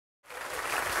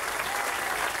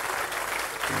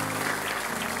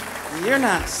You're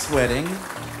not sweating.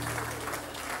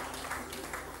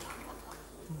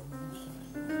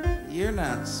 You're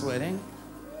not sweating.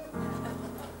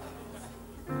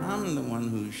 I'm the one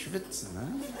who's schwitzing, huh?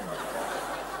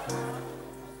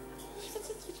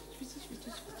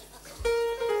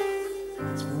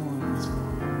 It's warm, it's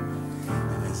warm.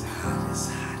 And it's hot, it's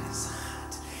hot, it's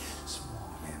hot. It's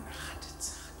warm and hot, it's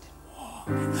hot and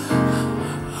warm.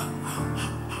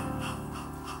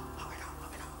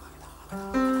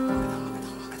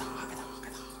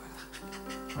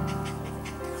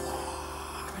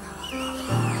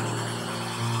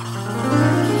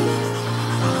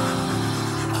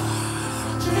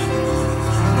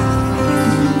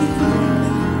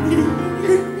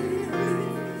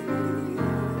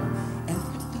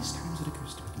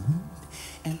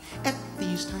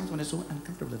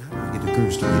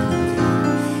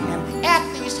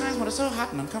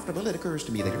 It occurs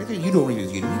to me that you don't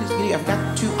really, I've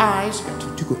got two eyes, got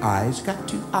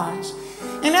two eyes.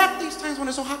 And at these times when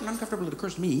it's so hot and uncomfortable, it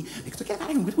occurs to me, because you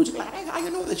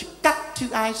know that you got two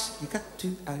eyes, you got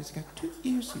two eyes, you got two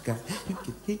ears,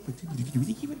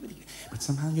 but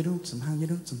somehow you don't, somehow you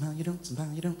don't, somehow you don't,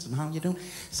 somehow you don't, somehow you don't,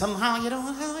 somehow you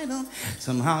don't, somehow you don't,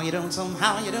 somehow you don't,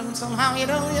 somehow you don't, somehow you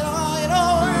don't, you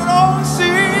don't see.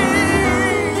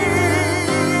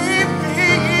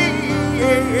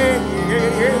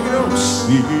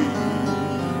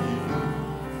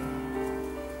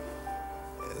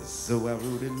 So I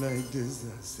wrote it like this.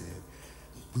 I said,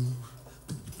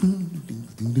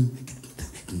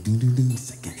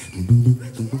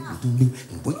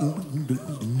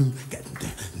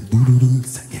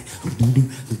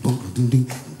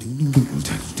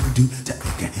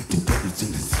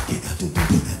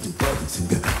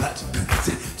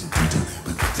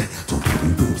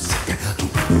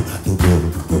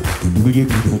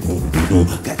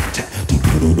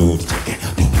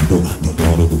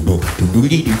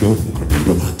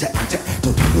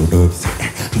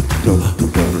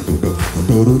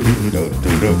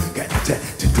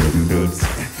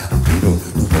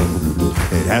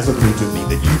 it has occurred to me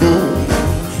that you don't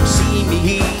see me,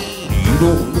 you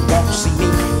don't want to see me.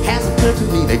 Has occurred to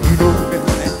me that you don't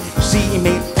see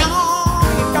me. No,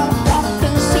 you don't want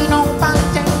to see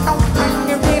nobody.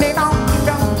 You really don't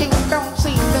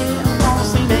see me, don't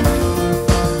see me.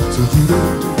 So you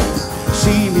don't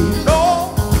see me, no.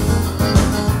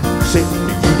 Say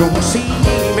you don't see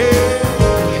me.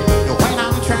 When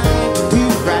I'm trying to do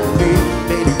right,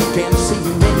 baby, you can't see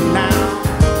me now.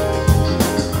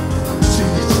 So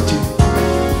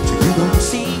you don't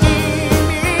see me.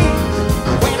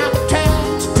 When I'm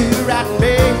trying to do right,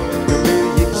 baby,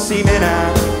 you can see me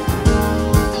now.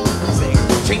 Say,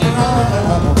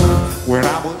 when I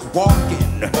was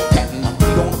walking, patting my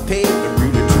feet on the pavement,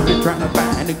 really truly trying to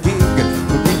find a gig,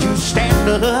 did you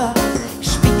stand up,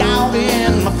 speak out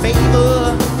in my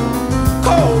favor?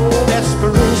 Cold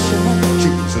desperation,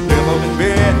 she's a devil in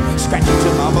bed, scratching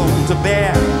till my bones are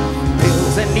bare.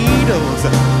 Pills and needles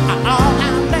are all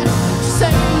I'm left to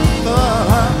savor.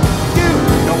 You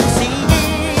don't see me.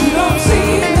 You don't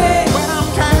see me when I'm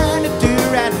trying to do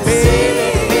right, baby.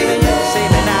 Baby, you see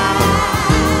me now.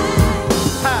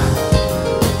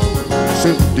 So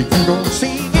you don't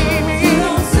see me. You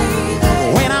don't see me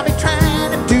when I be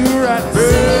trying to do right,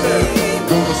 baby. You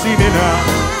don't see me now.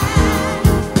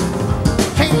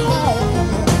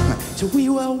 So we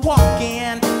were walking,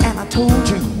 and I told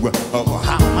you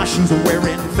how my shoes are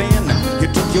wearing thin. You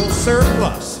took your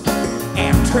surplus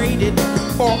and traded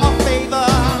for a favor.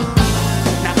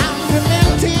 Now I'm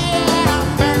demented, I'm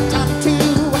burnt up to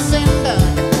a cinder.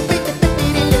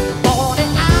 On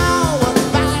an hour,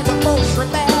 buy the grocery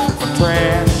bag for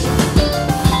trash.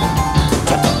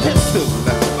 Took a pistol,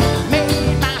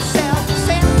 made myself a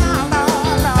sinner.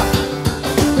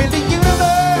 With the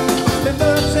universe, the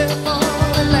mercy for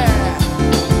the land.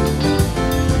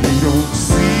 You don't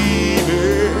see me.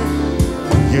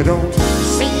 You don't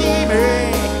see me.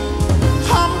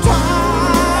 I'm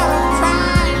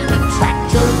trying to attract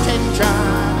your attention.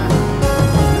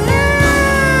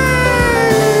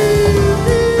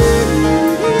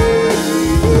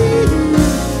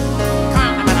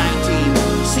 Crime number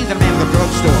 19. See the man in the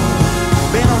drugstore.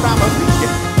 Been a robbery.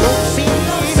 Don't see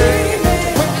me.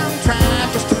 When I'm trying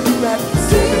just to do that.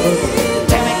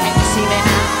 Tell me, can you see me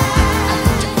now?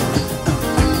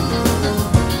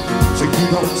 So you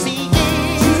don't see me.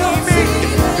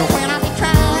 When I be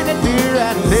trying to do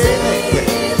right, baby,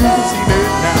 you can see me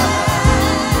now.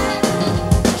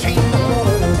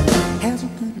 Has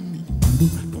occurred to me,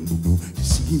 you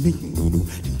see me,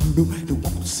 you don't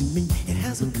want to see me. It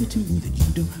has occurred to me that you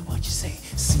don't, what you say,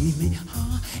 see me,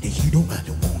 huh? And you don't want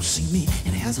to see me.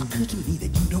 And has occurred to me that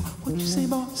you don't, what you say,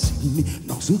 boy? See me,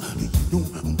 no, sir, you don't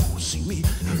want to see me. It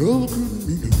has occurred to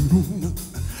me that you don't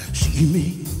see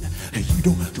me. You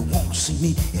don't want to see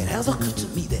me. It has occurred to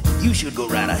me that you should go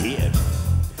right ahead.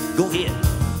 Go ahead.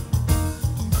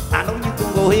 I know you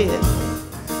gonna go ahead.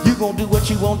 You gonna do what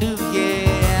you wanna do,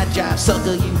 yeah, jive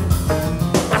sucker you.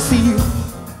 I see you,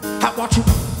 I watch you.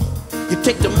 You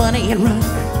take the money and run.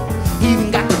 You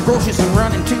even got the groceries and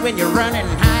running too, and you're running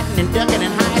and hiding and ducking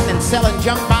and hiding and selling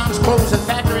junk bonds, clothes and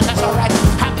factories. That's alright.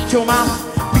 I beat your mama,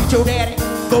 beat your daddy,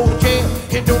 go to jail.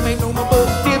 It don't make no more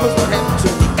difference what happened to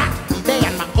me. Got to be there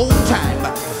in my own time,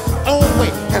 own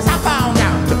way, 'cause I found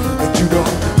out that you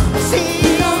don't see.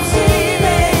 You don't see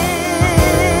me.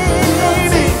 You don't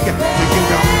see me. You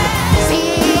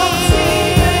don't see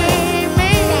me.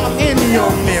 I'm in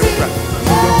your mirror.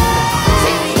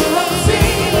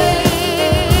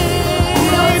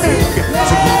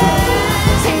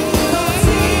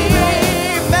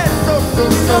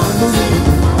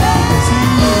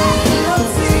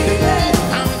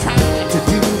 I'm trying to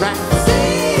do right.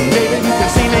 Maybe you can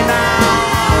see me now.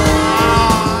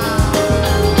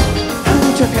 I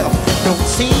want your help. Don't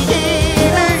see me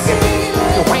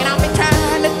when I've been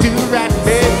trying to do right,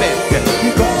 baby.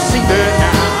 You gon' see me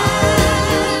now.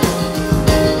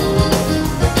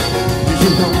 You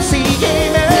don't see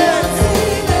me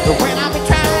when I've been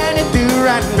trying to do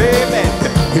right, baby.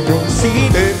 You don't see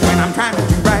me.